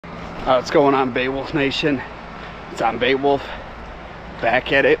What's going on, Beowulf Nation? It's on Beowulf,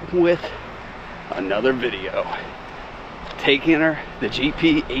 back at it with another video. Taking the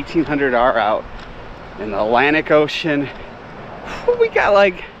GP1800R out in the Atlantic Ocean. We got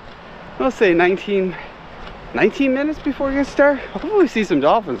like, let's say 19 minutes before we get started. Hopefully we see some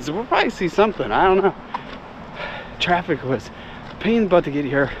dolphins. We'll probably see something, I don't know. Traffic was a pain in the butt to get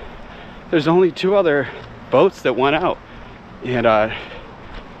here. There's only 2 other boats that went out. And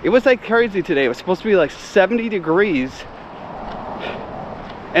it was like crazy today. It was supposed to be like 70 degrees.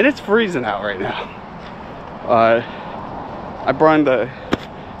 And it's freezing out right now. I brought the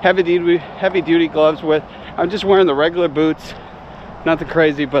heavy duty gloves with. I'm just wearing the regular boots. Nothing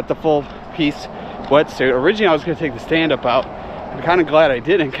crazy, but the full piece wetsuit. Originally I was gonna take the stand-up out. I'm kind of glad I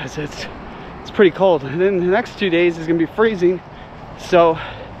didn't, because it's pretty cold. And then the next 2 days is gonna be freezing. So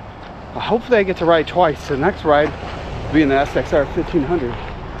hopefully I get to ride twice. The next ride will be in the SXR 1500.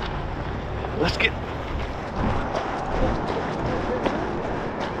 Let's get.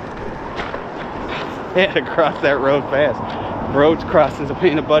 I had to cross that road fast. Roads crossing is a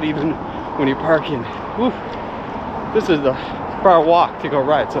pain in the butt even when you're parking. Whew. This is a far walk to go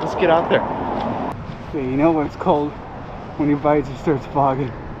ride, so let's get out there. Okay, you know when it's cold, when your visor starts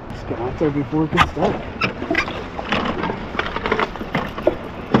fogging. Let's get out there before it gets dark.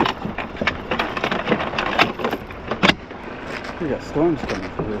 We got storms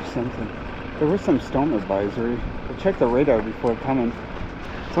coming through or something. There was some storm advisory. I checked the radar before coming.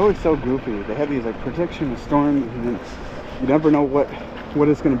 It's always so goofy. They have these like protection of storms, and then you never know what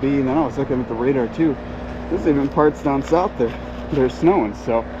it's going to be. And then I was looking at the radar too. There's even parts down south there. There's snowing.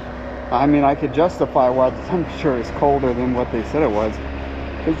 So, I mean, I could justify why the temperature is colder than what they said it was.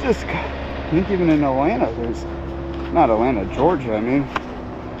 It's just, I think even in Atlanta, there's, not Atlanta, Georgia, I mean,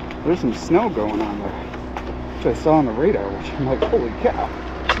 there's some snow going on there, which I saw on the radar, which I'm like, holy cow.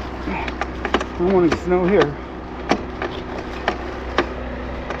 I don't want any snow here.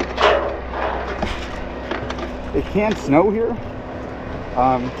 It can snow here.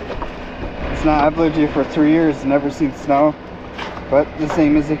 It's not, I've lived here for 3 years, never seen snow, but the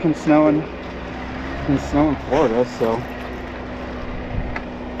same as it can snow in Florida, so.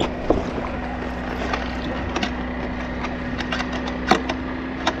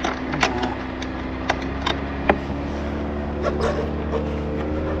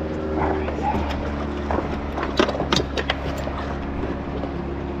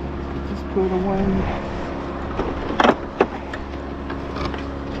 Put away.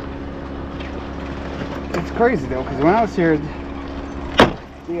 It's crazy though, because when I was here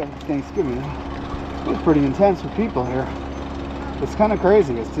the other Thanksgiving, it was pretty intense with people here. It's kind of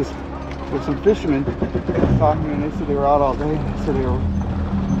crazy. It's just, there's some fishermen talking to me, and they said they were out all day. They said they were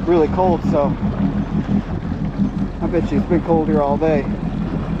really cold, so I bet you it's been cold here all day.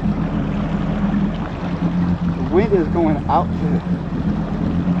 The wind is going out to the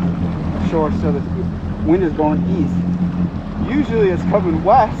shore, so the wind is going east. Usually it's coming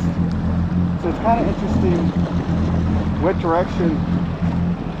west, so it's kind of interesting what direction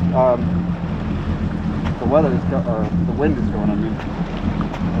the weather is or the wind is going. I mean,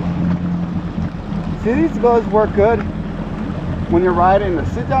 see, these gloves work good when you're riding the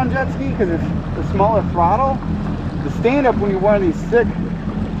sit-down jet ski because it's the smaller throttle. The stand-up, when you're wearing these thick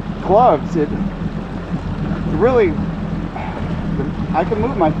gloves, it really, I can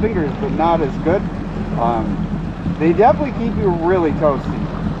move my fingers, but not as good. They definitely keep you really toasty.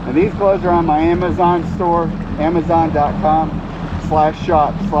 And these gloves are on my Amazon store,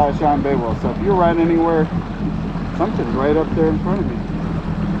 amazon.com/shop/JohnBeowulf. So if you're riding anywhere, something's right up there in front of me.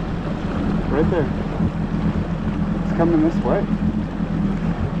 Right there. It's coming this way.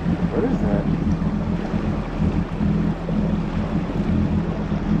 What is that?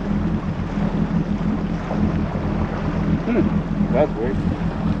 That's weird.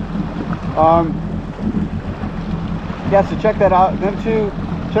 Yeah, so check that out. Then too,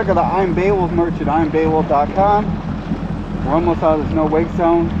 check out the I'm Beowulf merch at I'mBeowulf.com. We're almost out of the snow wake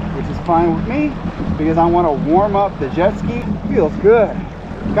zone, which is fine with me because I want to warm up the jet ski. It feels good.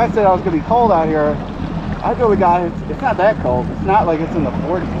 The guy said I was going to be cold out here. I told the guy it's not that cold. It's not like it's in the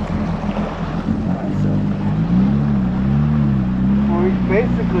 40s. So, well, we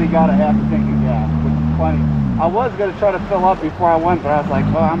basically got a half a tank of gas, which is plenty. I was going to try to fill up before I went, but I was like,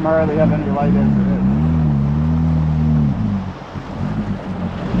 oh, I'm already having your light as it is.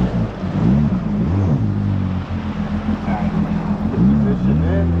 Alright, get positioned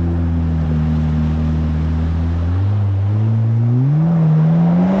in.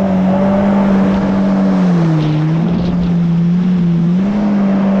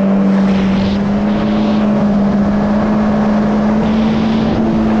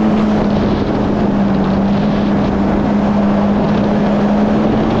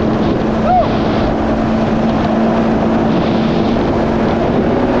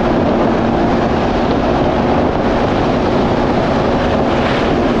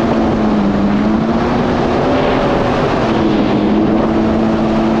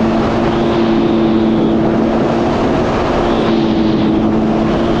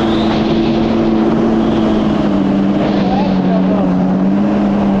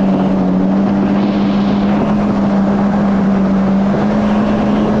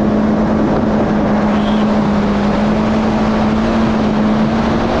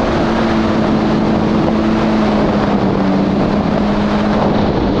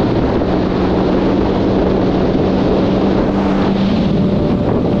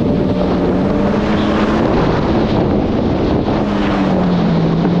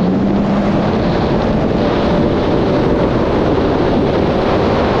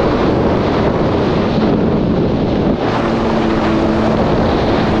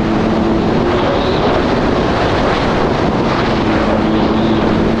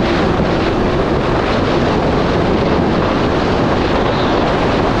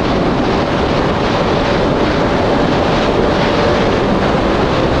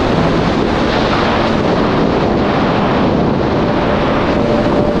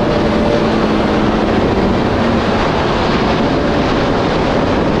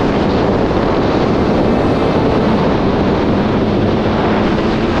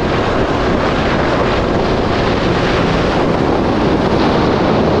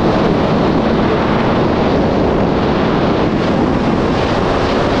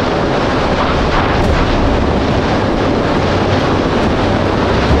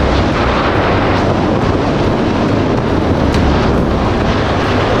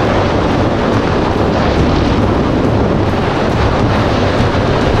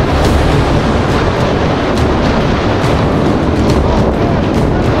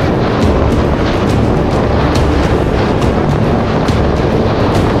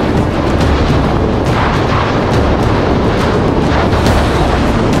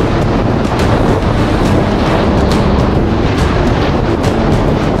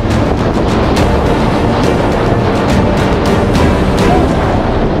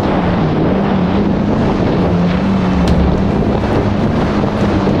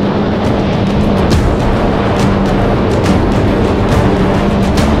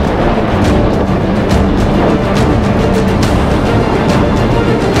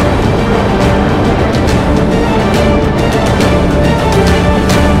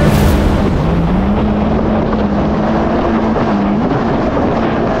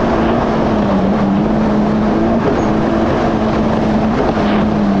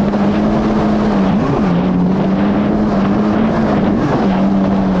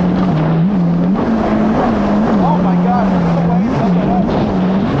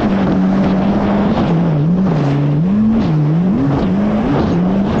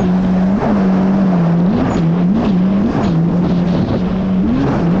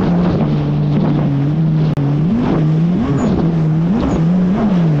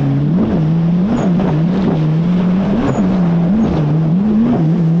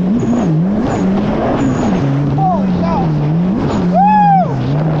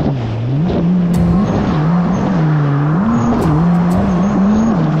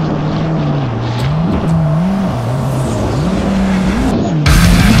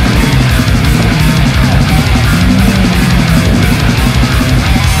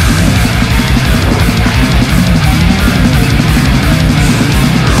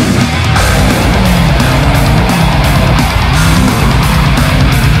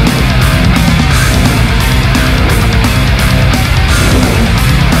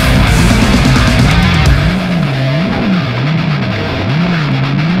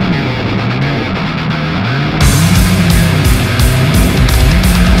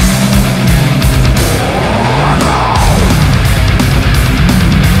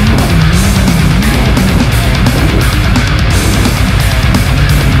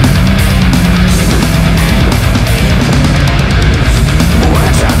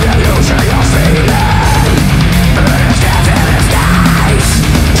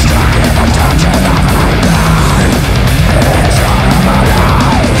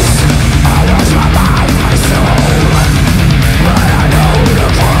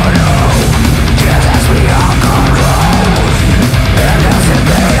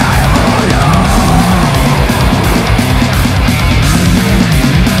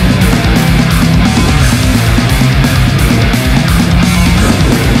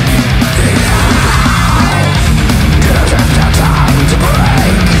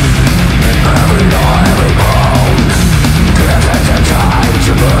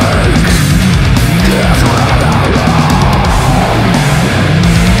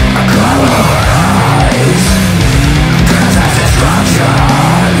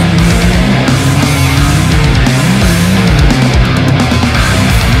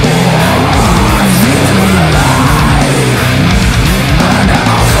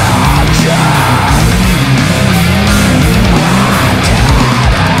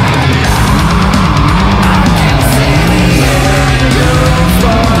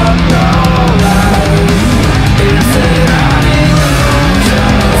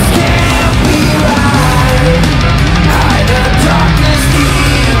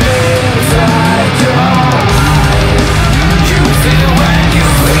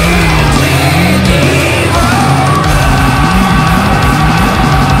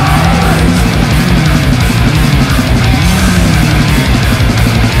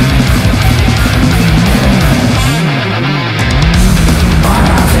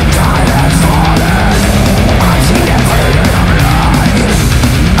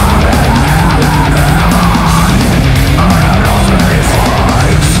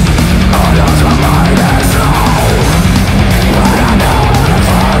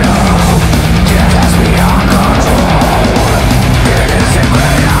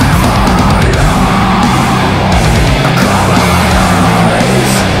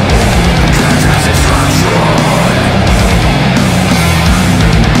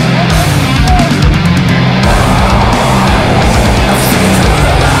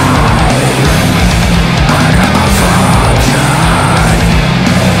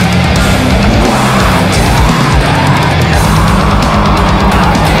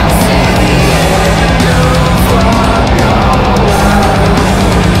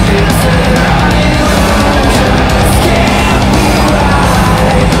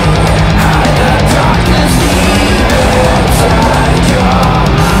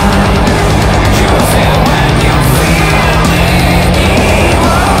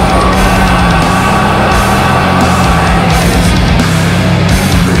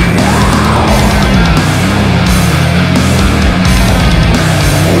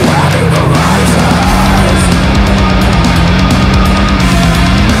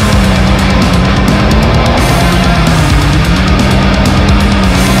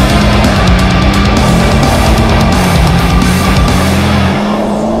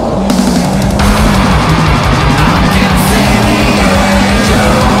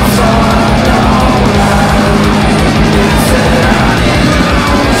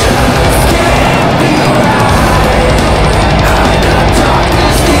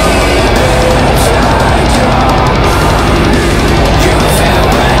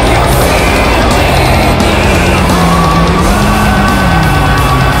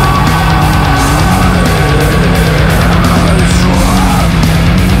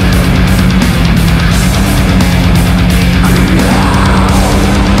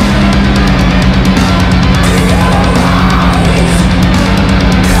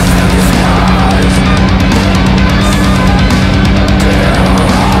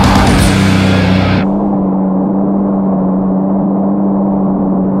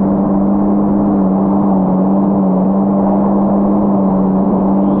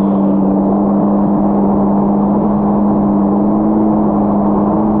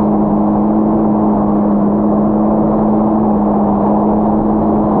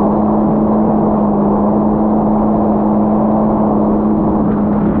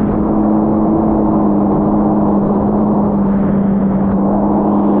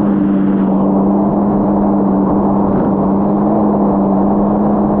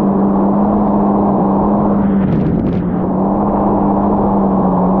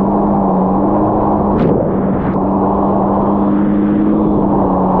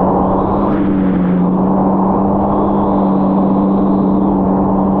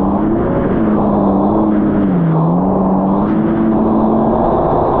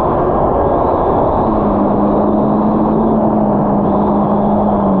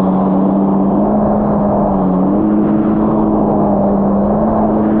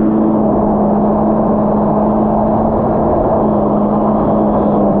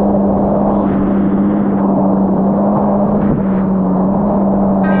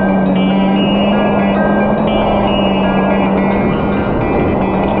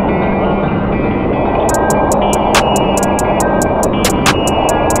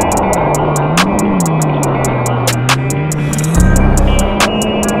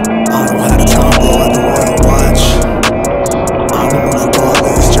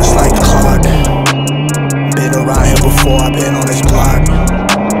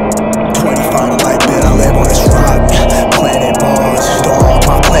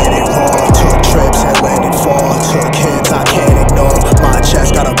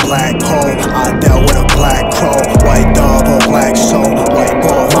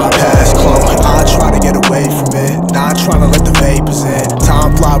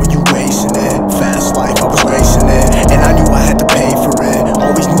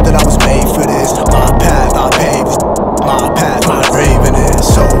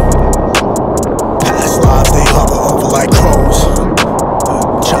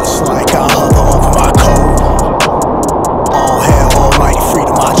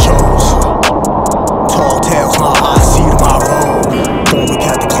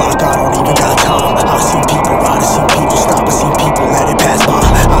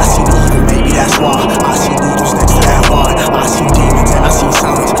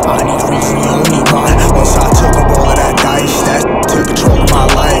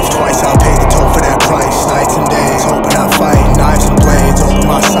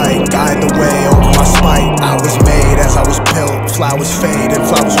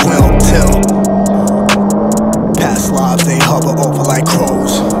 like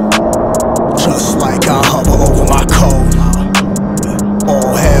crows, just like I hover over my code.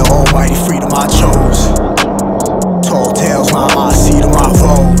 All hail, almighty freedom I chose. Tall tales, my eyes see to my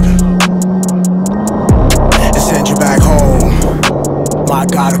road, and send you back home. My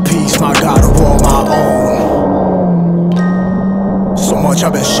God of peace, my God of war, my own. So much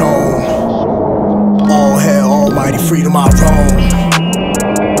I've been shown. All hail, almighty freedom I roam.